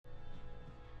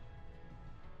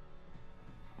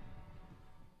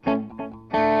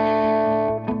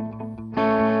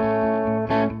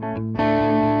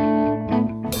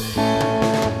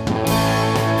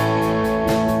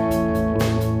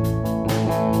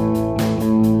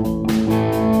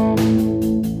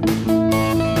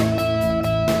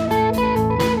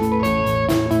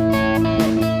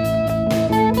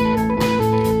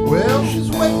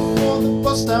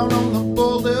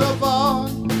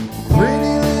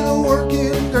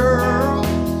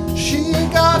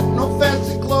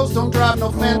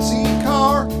no fancy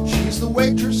car. She's the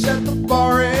waitress at the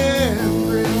bar and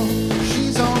grill.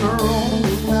 She's on her own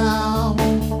now.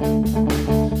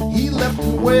 He left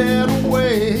and went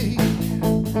away.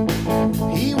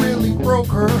 He really broke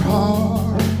her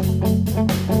heart.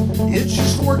 It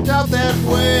just worked out that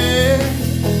way.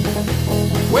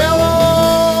 Well,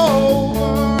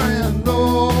 over and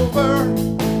over,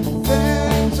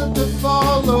 things are to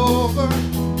fall over.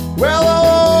 Well,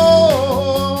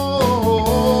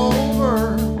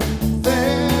 over,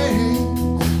 things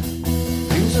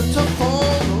are to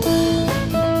fall over.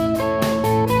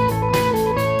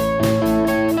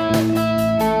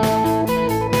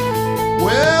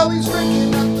 Well, he's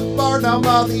drinking at the bar down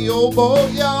by the old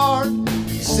boatyard.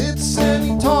 He sits and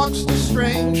he talks to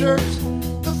strangers.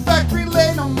 The factory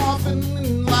laid him off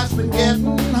and life's been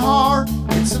getting hard.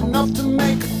 It's enough to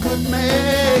make a good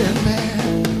man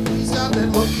mad. He's got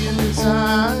that look in his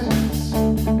eyes.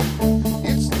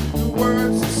 It's the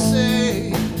words to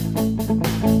say.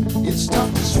 It's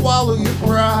tough to swallow your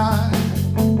pride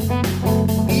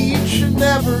each and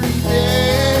every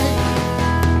day.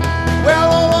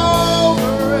 Well, all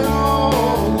over and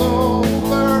all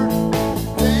over,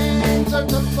 things are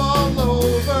to fall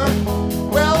over.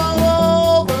 Well,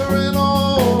 all over and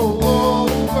all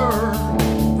over,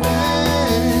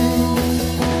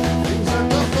 things are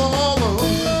to fall over.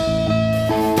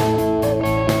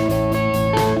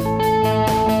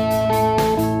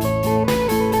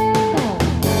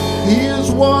 Here's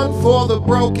one for the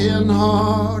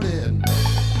broken-hearted.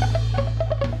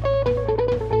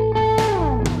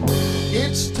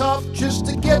 It's tough just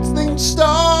to get things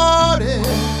started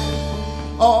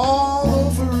all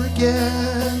over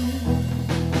again.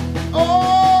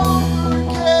 All over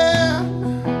again.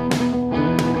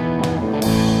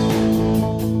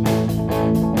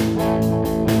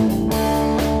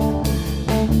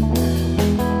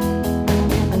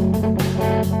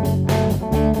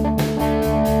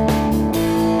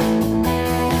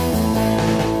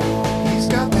 He's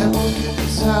got that look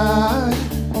inside.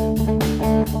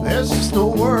 There's just no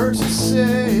words to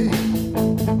say.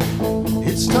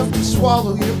 It's tough to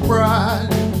swallow your pride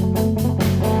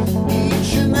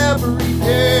each and every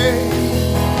day.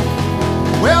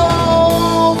 Well,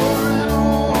 over and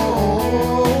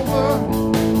over,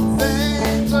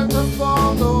 things are to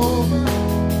fall over.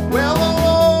 Well,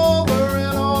 over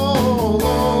and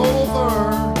over,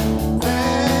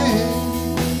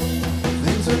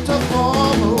 things are to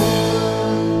fall over.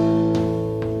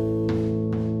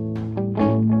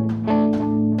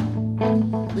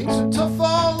 Things are to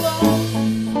fall over.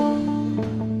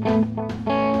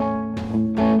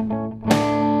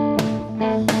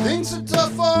 Things are to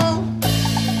fall.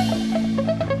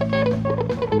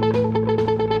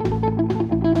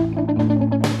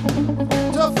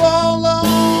 To fall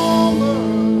over.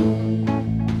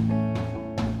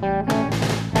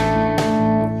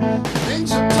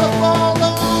 Things are to fall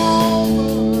over.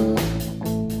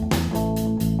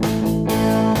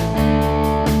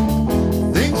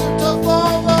 Things are to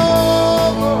fall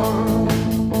over.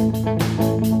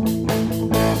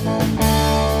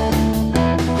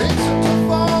 Things are to fall over. Things are to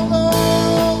fall over.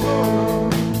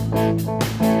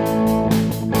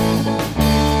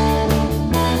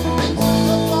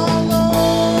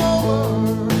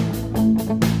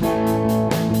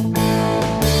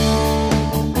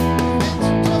 Things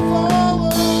are to fall over.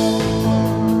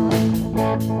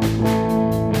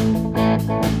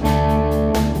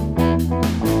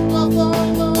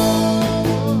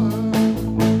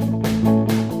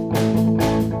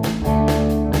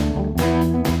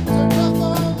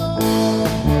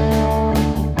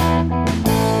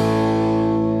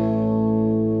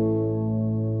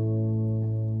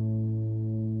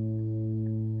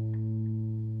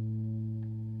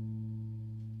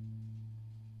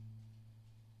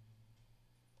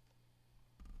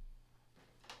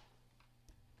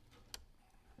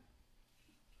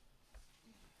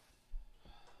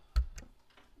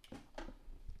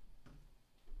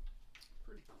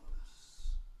 Pretty close.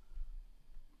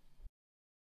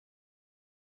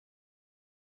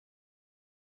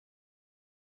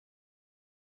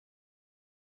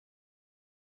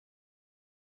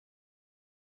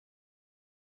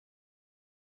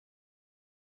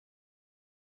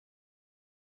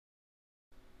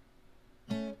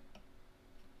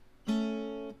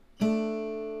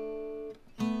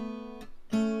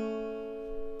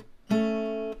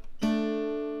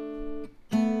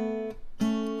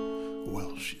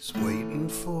 Well, she's waiting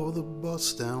for the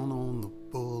bus down on the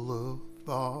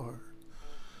boulevard.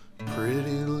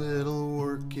 Pretty little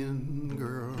working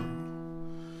girl.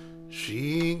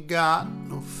 She ain't got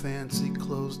no fancy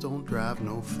clothes, don't drive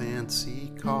no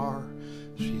fancy car.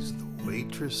 She's the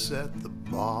waitress at the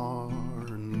bar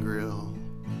and grill.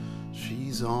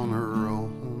 She's on her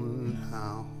own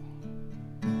now.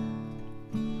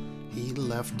 He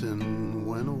left and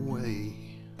went away.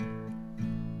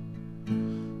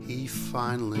 He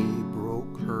finally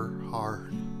broke her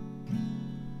heart.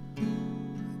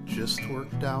 It just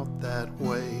worked out that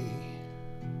way.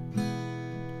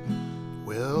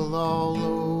 Well, all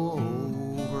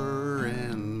over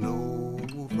and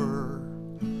over,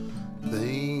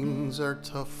 things are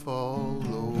tough all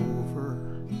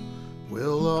over.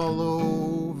 Well, all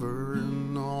over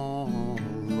and all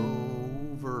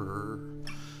over,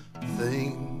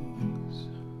 things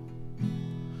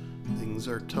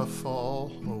are tough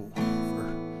all over.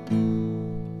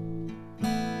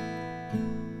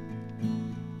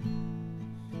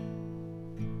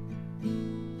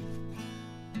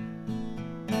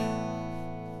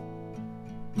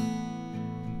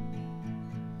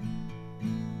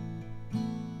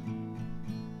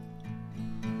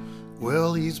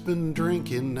 Well, he's been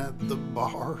drinking at the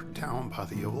bar down by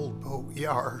the old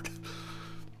boatyard.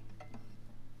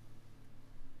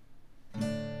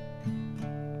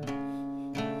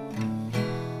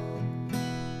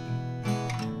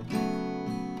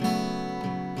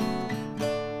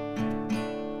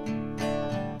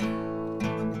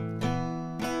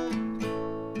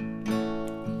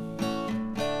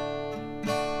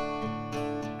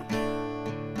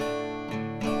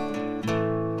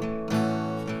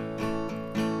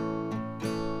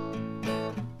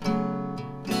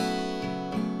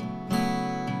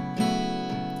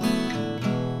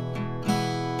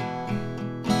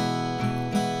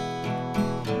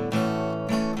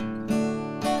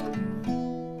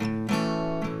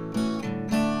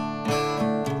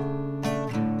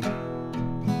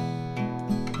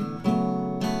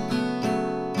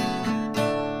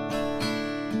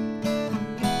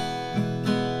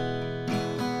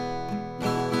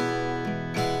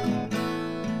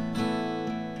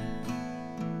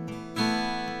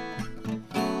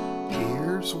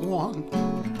 Here's one.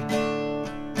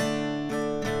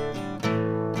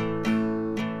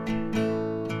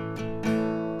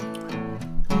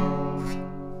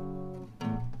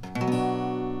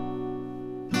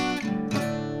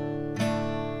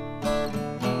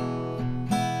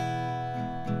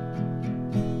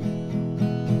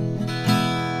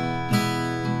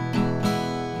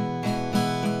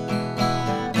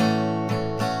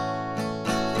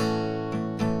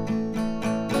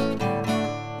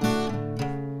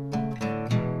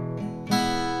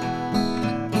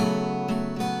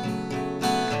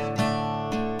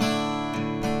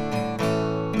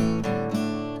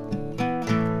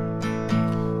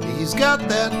 He's got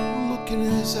that look in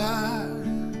his eye.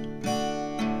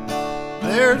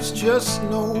 There's just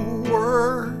no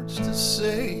words to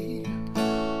say.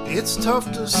 It's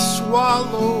tough to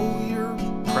swallow your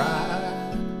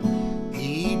pride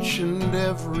each and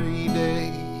every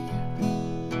day.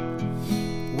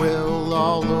 Well,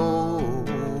 all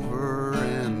over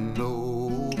and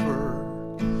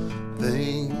over,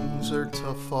 things are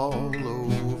tough all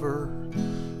over.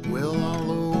 Well,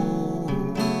 all over.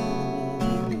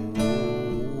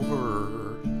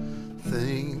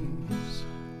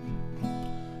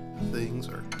 Things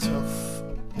are tough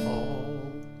all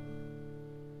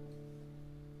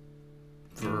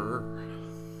over.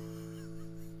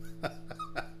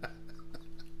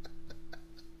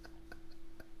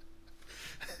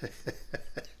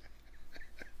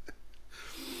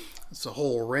 It's a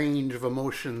whole range of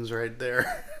emotions right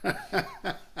there.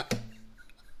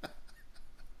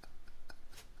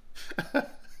 What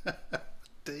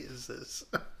day is this?